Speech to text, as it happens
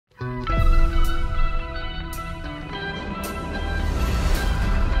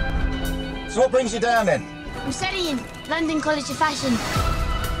what brings you down then? I'm studying London College of Fashion.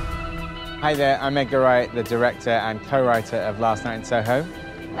 Hi there, I'm Edgar Wright, the director and co-writer of Last Night in Soho.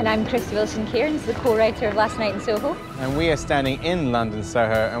 And I'm Krysty Wilson-Cairns, the co-writer of Last Night in Soho. And we are standing in London,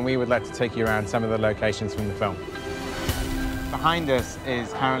 Soho, and we would like to take you around some of the locations from the film. Behind us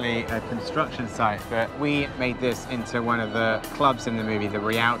is currently a construction site, but we made this into one of the clubs in the movie, the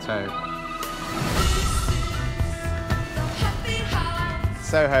Rialto.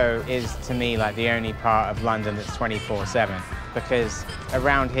 Soho is, to me, like the only part of London that's 24/7, because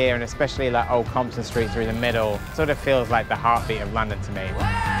around here, and especially like Old Compton Street through the middle, sort of feels like the heartbeat of London to me.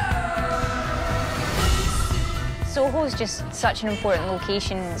 Soho is just such an important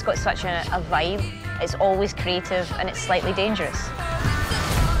location. It's got such a vibe. It's always creative and it's slightly dangerous.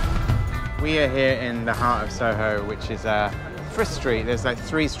 We are here in the heart of Soho, which is Frith Street. There's like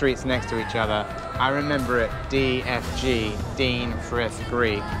 3 streets next to each other. I remember it DFG, Dean, Frith,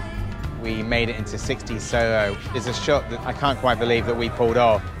 Greek. We made it into 60s Soho. It's a shot that I can't quite believe that we pulled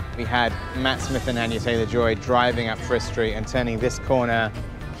off. We had Matt Smith and Anya Taylor-Joy driving up Frith Street and turning this corner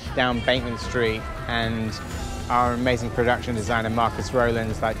down Bateman Street, and our amazing production designer Marcus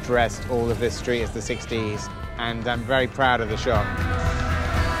Rowlands like dressed all of this street as the 60s, and I'm very proud of the shot.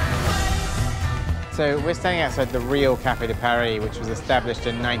 So we're standing outside the real Café de Paris, which was established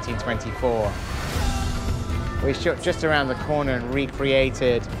in 1924. We shot just around the corner and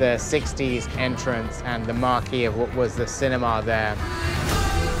recreated the 60s entrance and the marquee of what was the cinema there.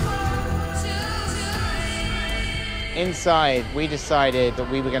 Inside, we decided that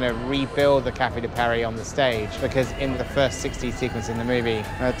we were going to rebuild the Café de Paris on the stage, because in the first 60s sequence in the movie,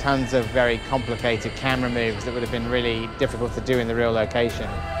 there are tons of very complicated camera moves that would have been really difficult to do in the real location.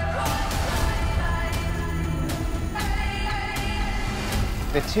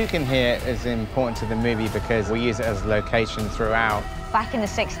 The toucan here is important to the movie because we use it as a location throughout. Back in the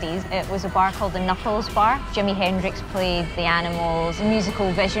 60s, it was a bar called the Knuckles Bar. Jimi Hendrix played the Animals,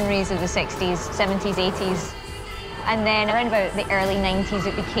 musical visionaries of the 60s, 70s, 80s. And then around about the early 90s,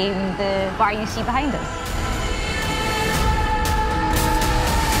 it became the bar you see behind us.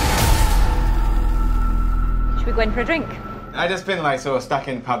 Should we go in for a drink? I've just been like sort of stuck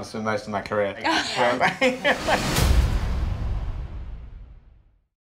in pubs for most of my career.